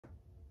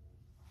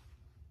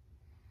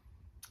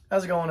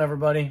How's it going,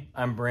 everybody?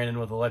 I'm Brandon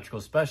with Electrical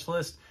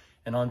Specialist,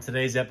 and on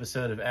today's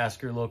episode of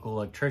Ask Your Local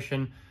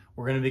Electrician,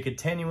 we're going to be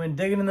continuing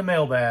digging in the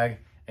mailbag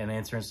and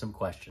answering some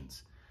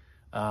questions.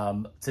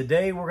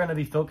 Today, we're going to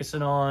be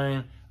focusing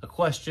on a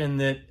question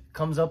that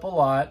comes up a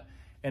lot,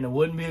 and it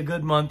wouldn't be a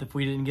good month if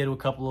we didn't get a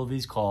couple of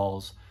these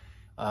calls.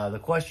 The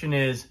question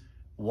is,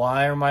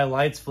 why are my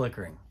lights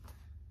flickering?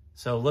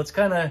 So let's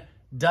kind of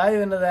dive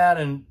into that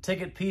and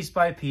take it piece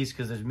by piece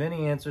because there's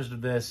many answers to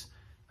this.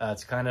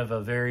 It's kind of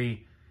a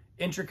very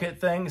intricate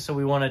thing, so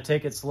we want to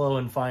take it slow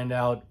and find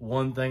out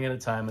one thing at a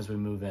time as we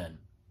move in.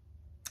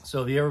 So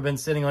have you ever been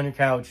sitting on your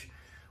couch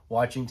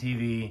watching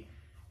TV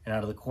and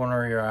out of the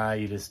corner of your eye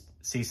you just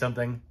see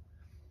something?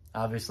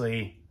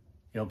 Obviously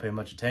you don't pay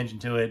much attention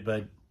to it,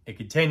 but it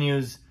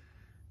continues,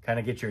 kind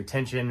of get your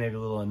attention, maybe a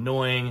little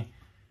annoying.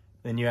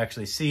 Then you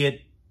actually see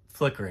it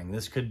flickering.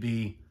 This could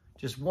be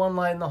just one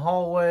light in the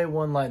hallway,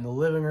 one light in the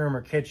living room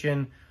or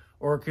kitchen,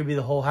 or it could be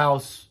the whole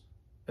house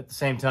at the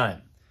same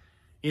time.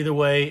 Either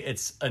way,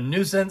 it's a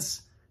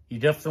nuisance. You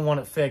definitely want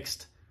it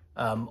fixed.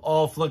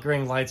 All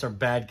flickering lights are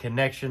bad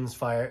connections.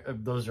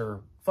 Those are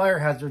fire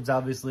hazards,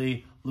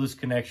 obviously. Loose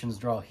connections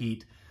draw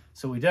heat.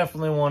 So we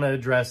definitely want to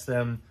address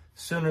them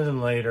sooner than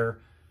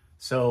later.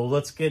 So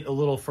let's get a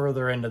little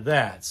further into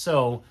that.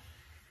 So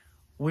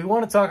we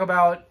want to talk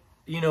about,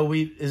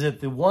 is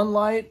it the one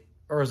light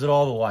or is it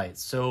all the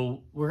lights?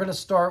 So we're going to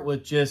start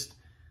with just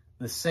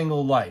the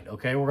single light,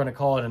 okay? We're going to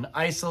call it an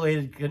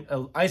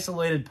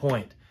isolated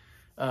point.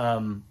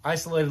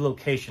 Isolated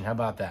location. How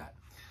about that?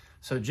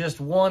 So just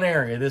one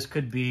area. This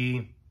could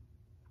be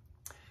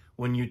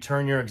when you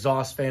turn your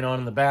exhaust fan on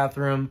in the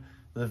bathroom,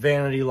 the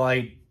vanity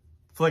light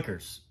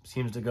flickers,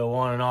 seems to go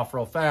on and off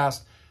real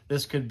fast.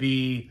 This could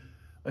be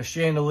a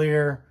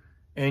chandelier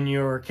in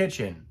your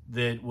kitchen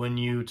that when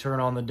you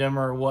turn on the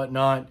dimmer or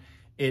whatnot,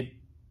 it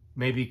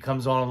maybe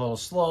comes on a little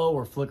slow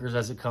or flickers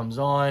as it comes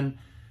on.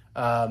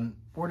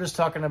 We're just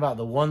talking about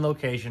the one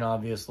location,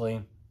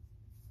 obviously.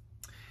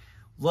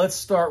 Let's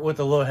start with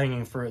the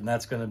low-hanging fruit, and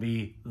that's going to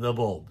be the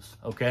bulbs,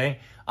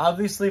 okay?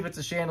 Obviously, if it's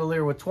a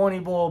chandelier with 20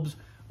 bulbs,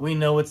 we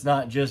know it's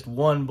not just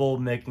one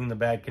bulb making the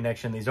bad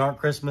connection. These aren't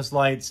Christmas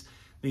lights.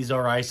 These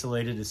are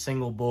isolated as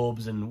single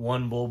bulbs, and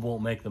one bulb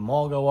won't make them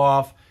all go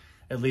off,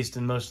 at least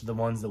in most of the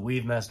ones that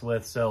we've messed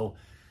with. So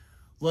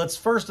let's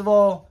first of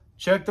all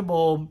check the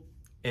bulb.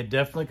 It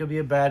definitely could be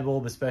a bad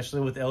bulb,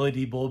 especially with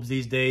LED bulbs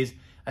these days.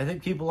 I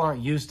think people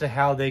aren't used to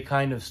how they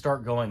kind of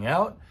start going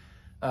out.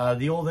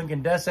 The old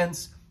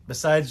incandescents,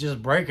 besides just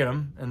breaking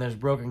them, and there's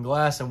broken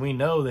glass and we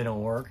know they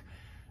don't work,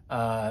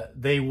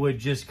 they would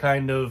just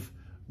kind of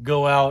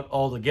go out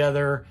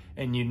altogether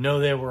and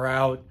they were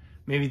out.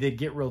 Maybe they'd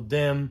get real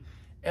dim.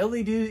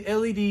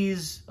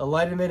 LEDs, a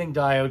light emitting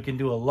diode, can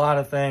do a lot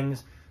of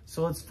things.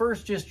 So let's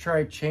first just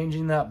try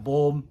changing that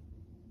bulb.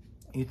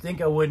 You'd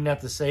think I wouldn't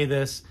have to say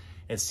this.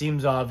 It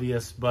seems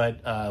obvious,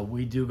 but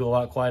we do go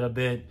out quite a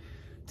bit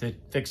to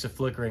fix a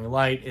flickering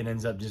light. It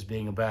ends up just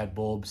being a bad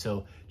bulb.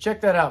 So check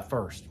that out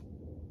first.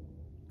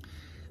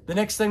 The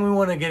next thing we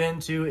want to get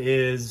into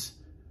is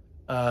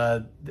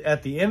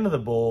at the end of the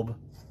bulb.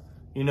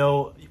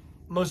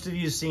 Most of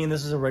you have seen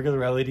this is a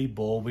regular LED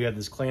bulb. We have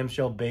this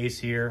clamshell base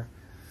here.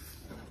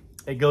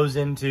 It goes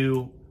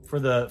into, for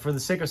the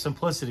sake of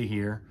simplicity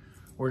here,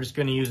 we're just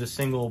going to use a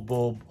single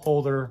bulb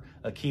holder,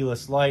 a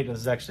keyless light. This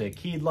is actually a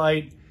keyed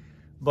light,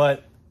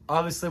 but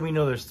obviously we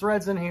know there's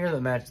threads in here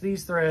that match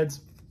these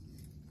threads.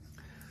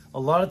 A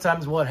lot of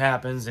times what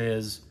happens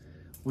is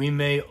we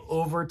may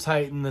over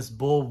tighten this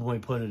bulb when we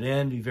put it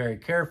in. Be very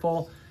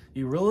careful.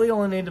 You really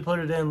only need to put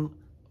it in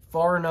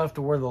far enough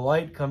to where the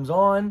light comes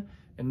on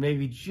and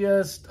maybe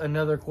just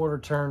another quarter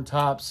turn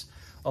tops.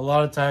 A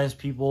lot of times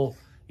people,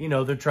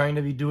 they're trying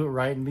to do it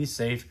right and be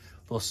safe.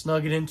 They'll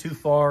snug it in too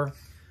far.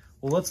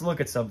 Well, let's look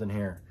at something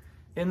here.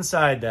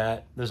 Inside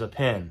that, there's a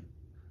pin.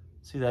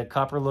 See that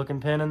copper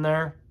looking pin in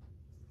there?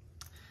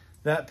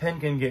 That pin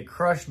can get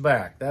crushed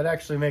back. That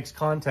actually makes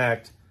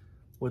contact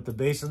with the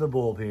base of the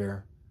bulb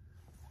here.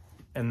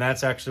 And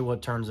that's actually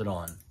what turns it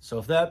on. So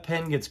if that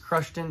pin gets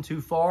crushed in too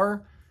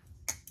far,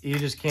 you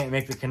just can't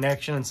make the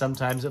connection, and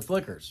sometimes it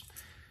flickers.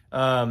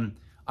 I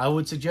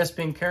would suggest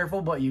being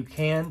careful, but you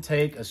can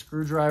take a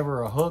screwdriver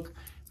or a hook,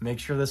 make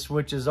sure the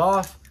switch is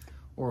off,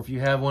 or if you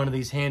have one of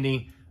these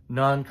handy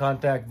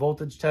non-contact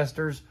voltage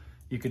testers,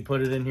 you could put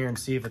it in here and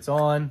see if it's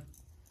on.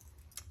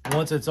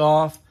 Once it's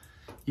off,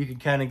 you can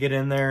kind of get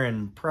in there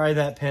and pry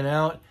that pin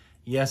out.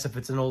 Yes, if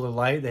it's an older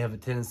light, they have a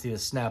tendency to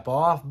snap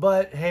off,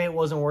 but hey, it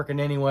wasn't working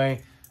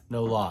anyway,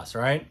 no loss,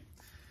 right?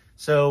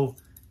 So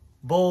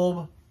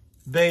bulb,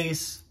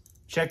 base,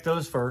 check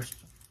those first,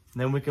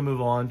 and then we can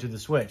move on to the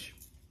switch.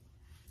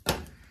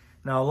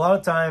 Now, a lot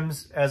of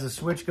times as a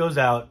switch goes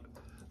out,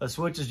 a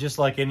switch is just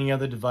like any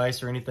other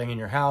device or anything in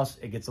your house.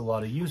 It gets a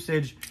lot of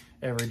usage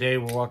every day.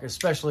 We're walking,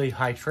 especially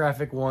high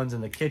traffic ones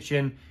in the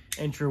kitchen,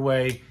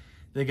 entryway.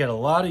 They get a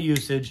lot of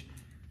usage.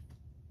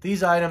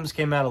 These items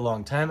came out a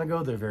long time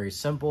ago. They're very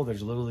simple.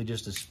 There's literally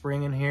just a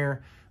spring in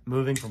here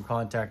moving from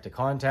contact to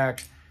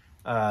contact.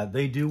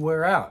 They do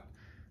wear out.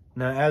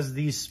 Now, as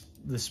the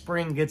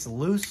spring gets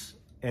loose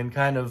and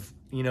kind of,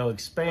 you know,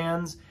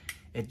 expands,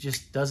 it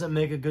just doesn't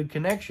make a good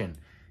connection.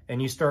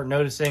 And you start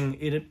noticing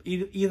it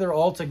either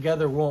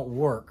altogether won't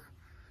work,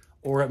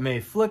 or it may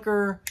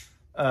flicker.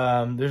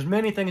 There's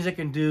many things it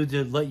can do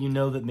to let you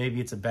know that maybe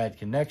it's a bad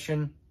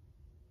connection.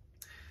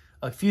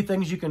 A few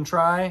things you can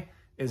try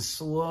is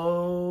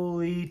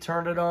slowly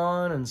turn it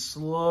on and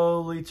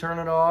slowly turn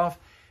it off.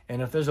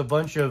 And if there's a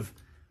bunch of,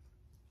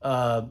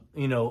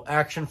 you know,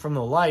 action from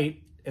the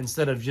light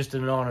instead of just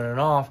an on and an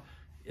off,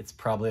 it's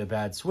probably a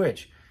bad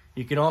switch.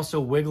 You can also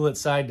wiggle it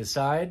side to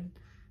side.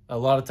 A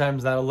lot of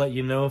times that'll let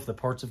you know if the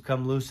parts have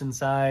come loose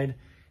inside.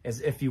 As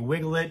if you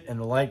wiggle it and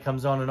the light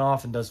comes on and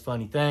off and does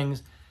funny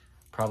things,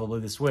 probably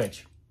the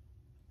switch.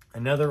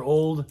 Another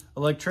old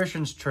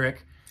electrician's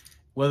trick,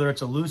 whether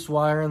it's a loose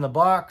wire in the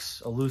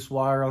box, a loose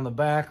wire on the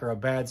back, or a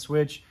bad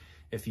switch,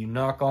 if you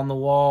knock on the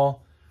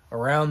wall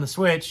around the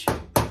switch,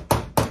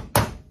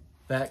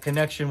 that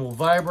connection will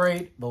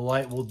vibrate, the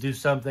light will do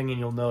something, and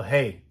you'll know,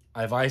 hey,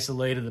 I've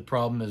isolated, the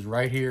problem is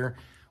right here,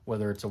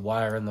 whether it's a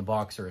wire in the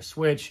box or a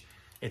switch,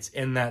 it's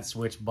in that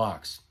switch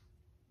box.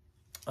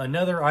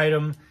 Another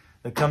item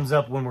that comes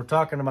up when we're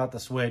talking about the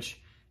switch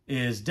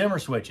is dimmer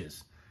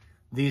switches.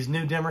 These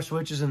new dimmer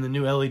switches and the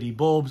new LED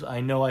bulbs,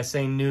 I know I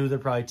say new, they're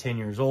probably 10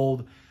 years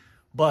old,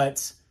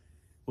 but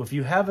if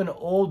you have an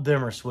old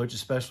dimmer switch,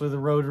 especially the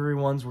rotary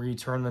ones where you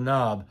turn the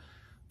knob,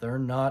 they're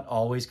not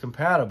always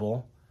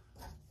compatible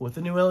with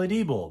the new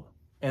LED bulb.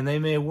 And they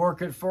may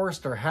work at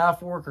first or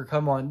half work or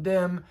come on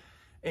dim,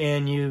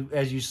 and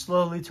as you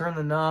slowly turn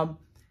the knob,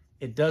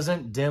 it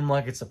doesn't dim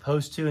like it's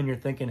supposed to, and you're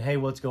thinking, hey,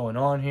 what's going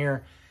on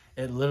here?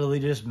 It literally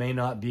just may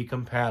not be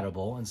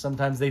compatible. And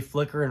sometimes they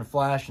flicker and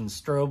flash and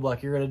strobe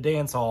like you're at a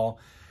dance hall.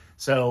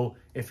 So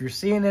if you're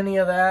seeing any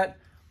of that,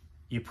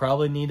 you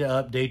probably need to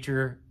update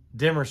your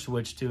dimmer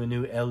switch to a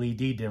new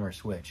LED dimmer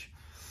switch.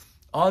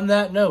 On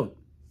that note,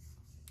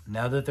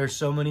 now that there's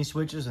so many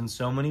switches and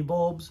so many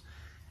bulbs,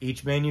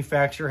 each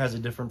manufacturer has a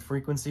different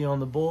frequency on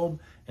the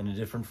bulb and a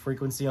different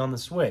frequency on the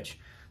switch.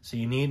 So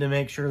you need to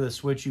make sure the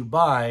switch you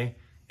buy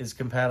is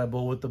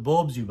compatible with the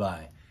bulbs you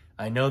buy.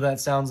 I know that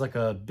sounds like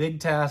a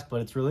big task,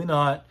 but it's really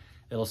not.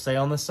 It'll say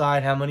on the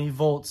side how many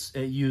volts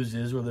it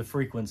uses or the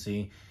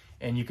frequency,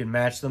 and you can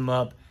match them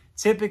up.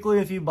 Typically,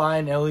 if you buy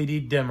an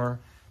LED dimmer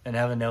and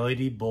have an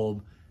LED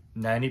bulb,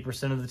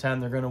 90% of the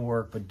time they're going to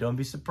work, but don't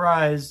be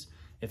surprised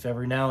if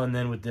every now and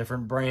then with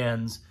different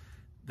brands,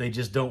 they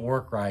just don't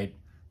work right.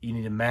 You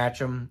need to match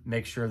them,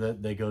 make sure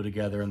that they go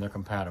together and they're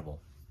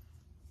compatible.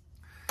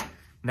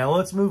 Now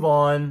let's move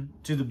on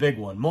to the big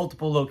one,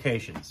 multiple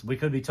locations. We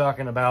could be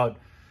talking about,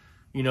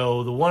 you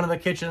know, the one in the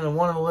kitchen and the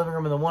one in the living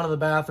room and the one in the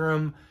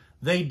bathroom.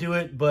 They do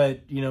it,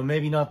 but, you know,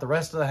 maybe not the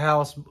rest of the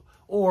house,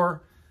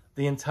 or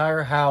the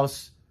entire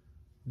house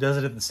does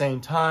it at the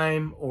same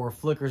time or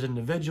flickers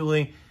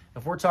individually.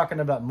 If we're talking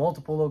about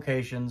multiple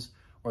locations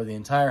or the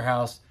entire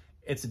house,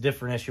 it's a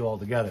different issue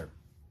altogether.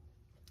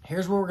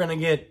 Here's where we're going to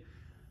get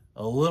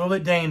a little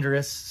bit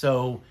dangerous.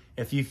 So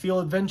if you feel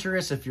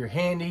adventurous, if you're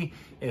handy,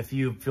 if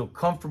you feel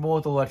comfortable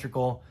with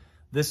electrical,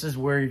 this is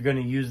where you're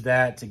going to use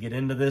that to get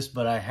into this.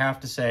 But I have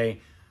to say,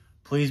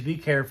 please be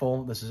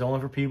careful. This is only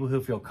for people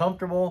who feel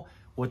comfortable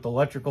with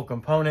electrical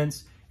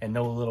components and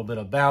know a little bit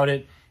about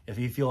it. If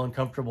you feel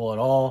uncomfortable at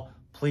all,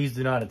 please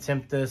do not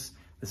attempt this.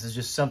 This is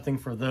just something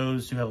for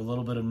those who have a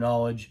little bit of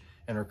knowledge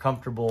and are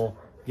comfortable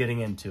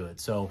getting into it.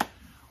 So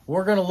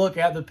we're going to look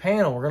at the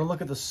panel. We're going to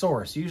look at the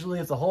source. Usually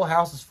if the whole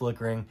house is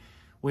flickering,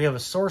 we have a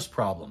source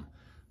problem.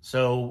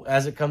 So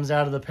as it comes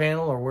out of the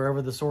panel or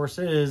wherever the source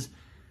is,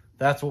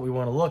 that's what we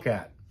want to look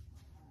at.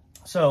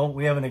 So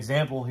we have an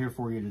example here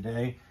for you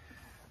today.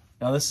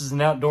 Now this is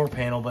an outdoor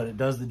panel, but it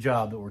does the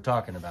job that we're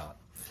talking about.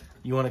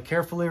 You want to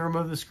carefully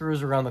remove the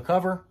screws around the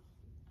cover.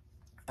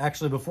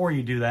 Actually, before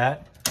you do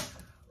that,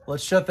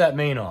 let's shut that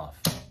main off,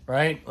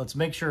 right? Let's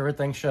make sure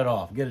everything's shut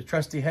off. Get a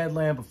trusty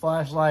headlamp, a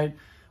flashlight,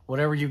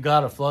 whatever you've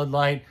got, a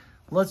floodlight.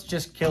 Let's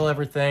just kill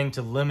everything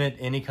to limit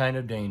any kind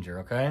of danger,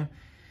 okay?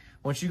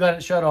 Once you got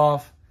it shut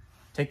off,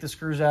 take the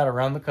screws out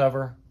around the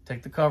cover,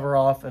 take the cover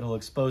off. It'll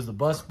expose the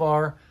bus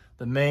bar,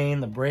 the main,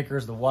 the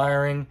breakers, the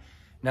wiring.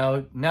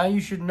 Now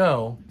you should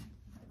know,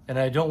 and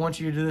I don't want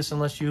you to do this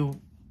unless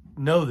you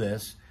know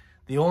this,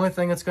 the only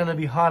thing that's going to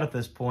be hot at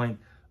this point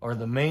are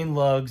the main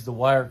lugs, the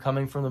wire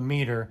coming from the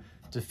meter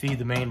to feed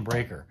the main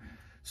breaker.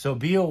 So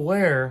be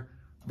aware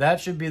that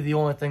should be the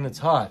only thing that's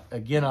hot.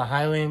 Again, I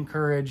highly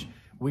encourage,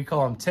 we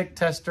call them tick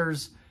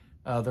testers.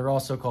 They're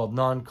also called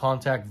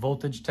non-contact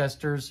voltage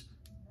testers.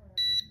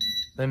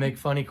 They make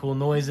funny, cool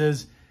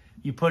noises.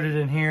 You put it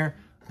in here.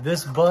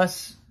 This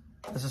bus,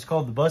 this is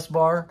called the bus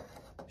bar,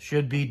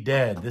 should be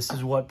dead. This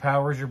is what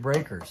powers your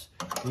breakers.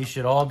 These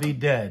should all be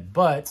dead.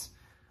 But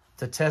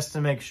to test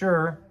to make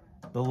sure,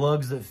 the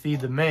lugs that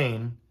feed the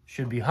main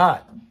should be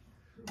hot.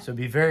 So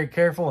be very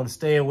careful and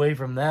stay away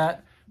from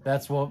that.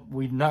 That's what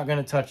we're not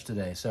going to touch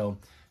today. So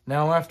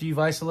now after you've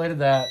isolated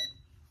that,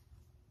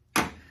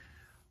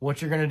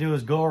 what you're going to do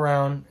is go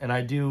around, and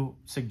I do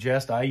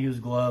suggest I use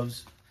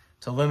gloves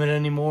to limit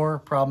any more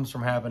problems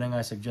from happening.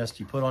 I suggest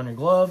you put on your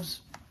gloves.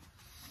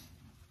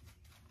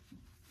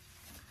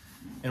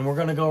 And we're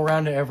gonna go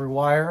around to every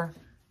wire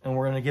and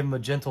we're gonna give them a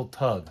gentle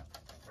tug.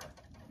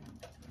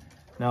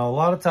 Now, a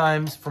lot of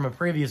times from a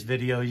previous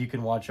video you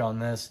can watch on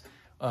this,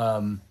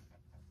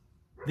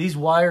 these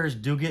wires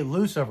do get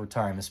loose over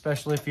time,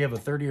 especially if you have a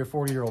 30 or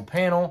 40-year-old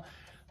panel,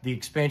 the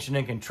expansion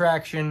and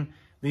contraction,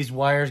 these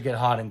wires get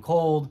hot and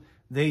cold,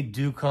 they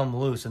do come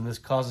loose, and this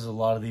causes a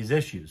lot of these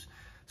issues.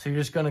 So you're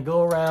just gonna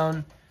go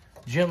around,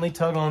 gently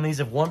tug on these.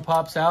 If one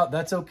pops out,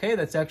 that's okay,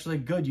 that's actually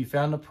good, you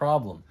found a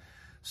problem.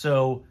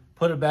 So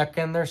put it back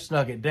in there,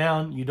 snug it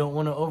down. You don't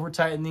wanna over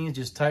tighten these,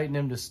 just tighten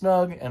them to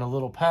snug and a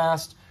little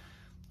past.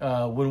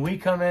 When we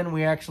come in,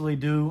 we actually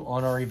do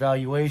on our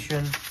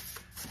evaluation,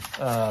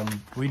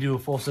 we do a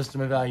full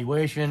system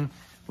evaluation,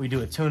 we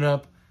do a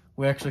tune-up,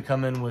 we actually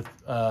come in with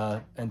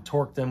and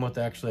torque them with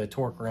actually a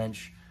torque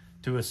wrench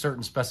to a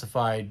certain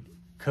specified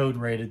code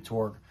rated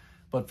torque.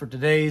 But for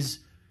today's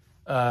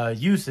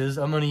uses,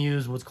 I'm going to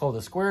use what's called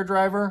a square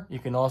driver. You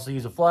can also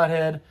use a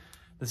flathead.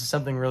 This is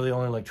something really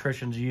only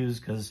electricians use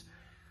because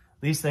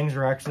these things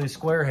are actually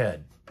square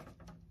head.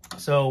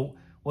 So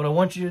what I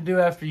want you to do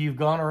after you've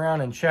gone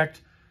around and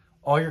checked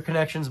all your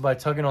connections by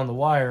tugging on the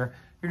wire,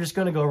 you're just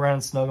going to go around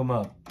and snug them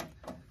up.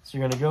 So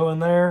you're going to go in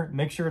there,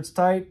 make sure it's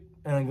tight,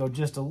 and then go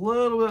just a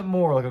little bit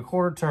more, like a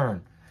quarter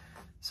turn.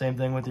 Same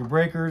thing with your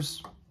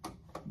breakers.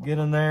 Get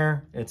in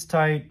there, it's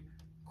tight,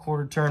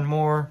 quarter turn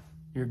more,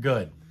 you're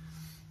good.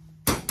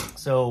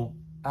 So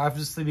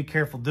obviously be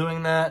careful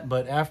doing that,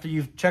 but after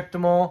you've checked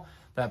them all,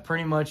 that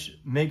pretty much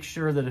makes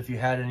sure that if you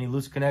had any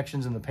loose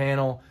connections in the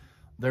panel,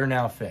 they're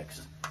now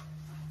fixed.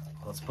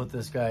 Let's put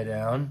this guy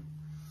down.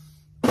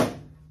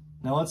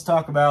 Now let's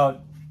talk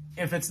about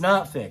if it's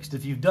not fixed.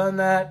 If you've done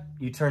that,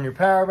 you turn your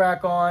power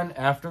back on,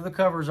 after the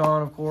cover's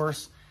on, of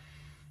course,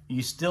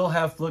 you still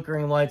have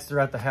flickering lights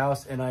throughout the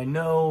house. And I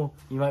know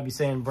you might be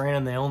saying,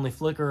 Brandon, they only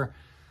flicker,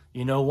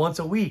 you know, once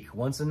a week,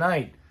 once a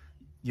night.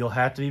 You'll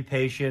have to be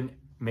patient,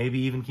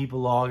 maybe even keep a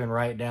log and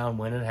write down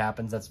when it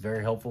happens. That's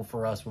very helpful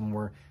for us when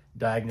we're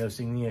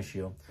diagnosing the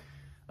issue.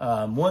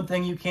 One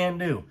thing you can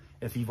do,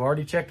 if you've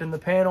already checked in the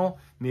panel,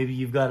 maybe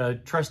you've got a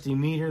trusty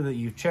meter that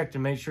you've checked to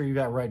make sure you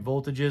got right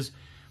voltages,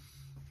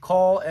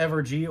 call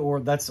Evergy,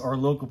 or that's our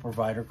local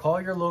provider. Call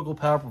your local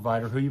power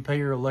provider who you pay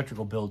your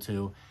electrical bill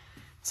to.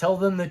 Tell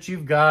them that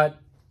you've got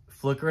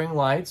flickering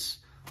lights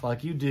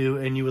like you do,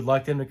 and you would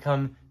like them to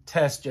come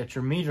test at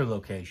your meter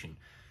location.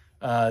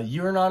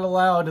 You're not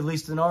allowed, at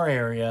least in our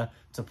area,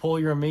 to pull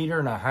your meter,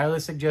 and I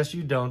highly suggest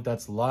you don't.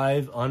 That's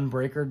live,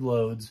 unbreakered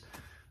loads.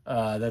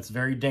 That's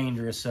very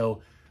dangerous.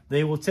 So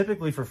they will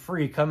typically, for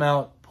free, come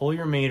out, pull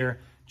your meter,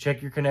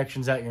 check your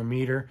connections at your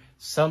meter.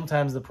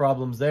 Sometimes the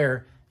problem's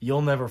there.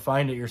 You'll never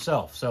find it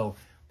yourself. So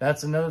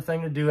that's another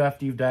thing to do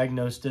after you've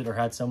diagnosed it or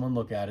had someone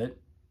look at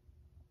it.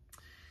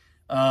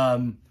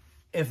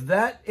 If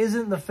that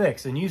isn't the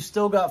fix and you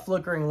still got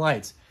flickering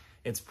lights,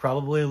 it's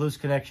probably a loose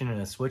connection in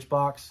a switch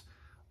box,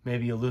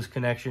 maybe a loose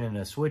connection in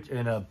a switch,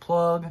 in a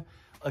plug.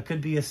 It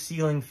could be a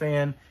ceiling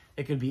fan.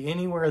 It could be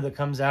anywhere that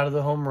comes out of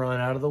the home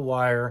run, out of the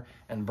wire,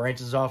 and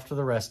branches off to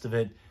the rest of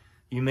it.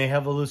 You may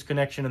have a loose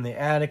connection in the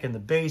attic, in the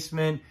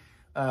basement.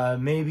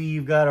 Maybe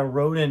you've got a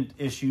rodent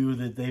issue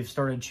that they've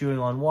started chewing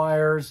on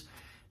wires.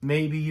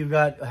 Maybe you've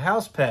got a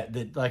house pet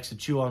that likes to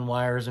chew on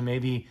wires, and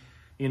maybe,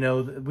 you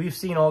know, we've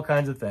seen all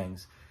kinds of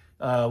things.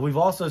 We've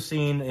also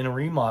seen in a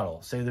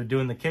remodel, say they're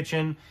doing the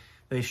kitchen,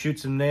 they shoot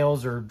some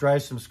nails or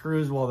drive some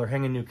screws while they're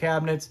hanging new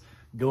cabinets,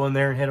 go in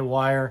there and hit a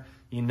wire.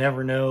 You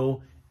never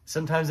know.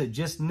 Sometimes it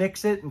just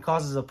nicks it and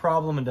causes a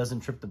problem and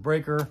doesn't trip the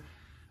breaker.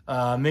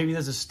 Maybe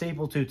there's a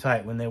staple too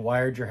tight when they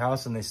wired your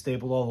house and they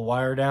stapled all the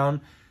wire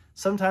down.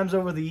 Sometimes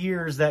over the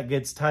years that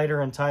gets tighter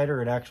and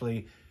tighter. It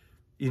actually,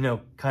 you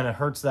know, kind of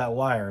hurts that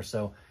wire.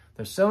 So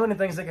there's so many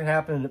things that can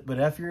happen, but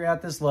if you're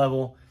at this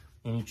level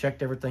and you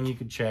checked everything you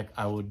could check,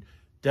 I would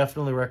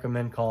definitely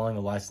recommend calling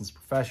a licensed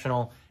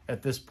professional.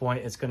 At this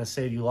point, it's going to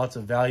save you lots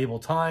of valuable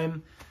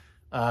time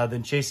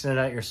than chasing it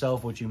out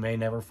yourself, which you may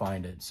never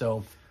find it.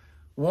 So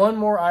one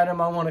more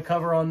item I want to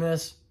cover on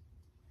this.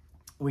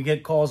 We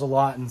get calls a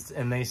lot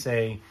and they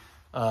say,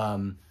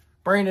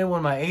 Brandon,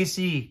 when my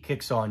AC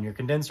kicks on, your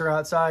condenser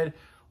outside,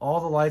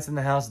 all the lights in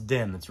the house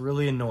dim. It's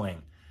really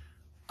annoying.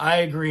 I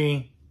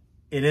agree.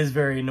 It is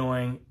very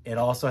annoying. It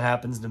also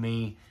happens to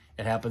me.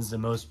 It happens to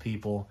most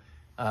people.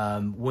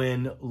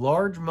 When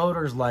large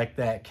motors like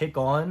that kick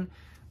on,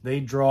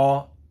 they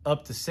draw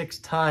up to 6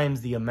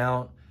 times the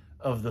amount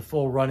of the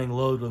full running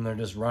load when they're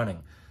just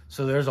running.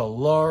 So there's a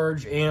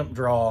large amp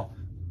draw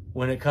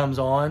when it comes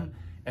on,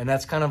 and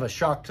that's kind of a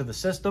shock to the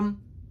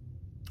system.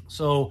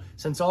 So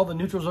since all the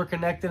neutrals are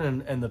connected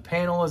and the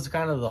panel is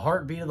kind of the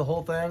heartbeat of the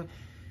whole thing,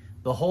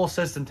 the whole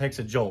system takes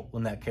a jolt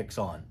when that kicks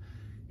on.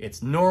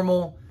 It's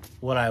normal.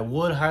 What I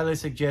would highly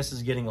suggest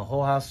is getting a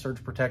whole house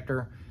surge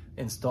protector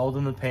installed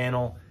in the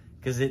panel,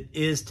 because it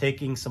is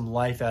taking some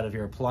life out of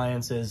your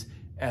appliances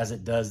as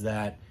it does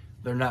that.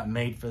 They're not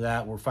made for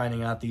that. We're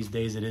finding out these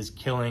days it is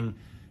killing,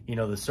 you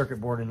know, the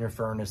circuit board in your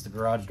furnace, the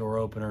garage door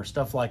opener,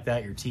 stuff like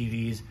that, your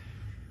TVs.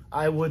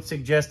 I would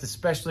suggest,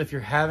 especially if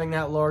you're having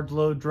that large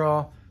load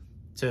draw,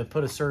 to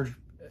put a surge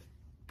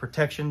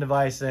protection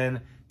device in,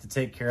 to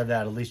take care of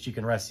that. At least you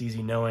can rest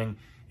easy knowing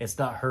it's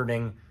not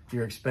hurting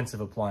your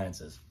expensive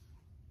appliances.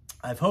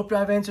 I've hoped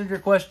I've answered your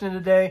question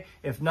today.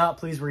 If not,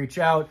 please reach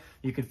out.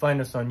 You can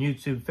find us on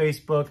YouTube,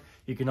 Facebook.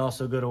 You can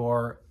also go to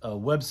our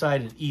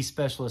website at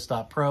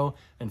especialist.pro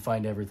and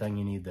find everything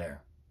you need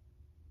there.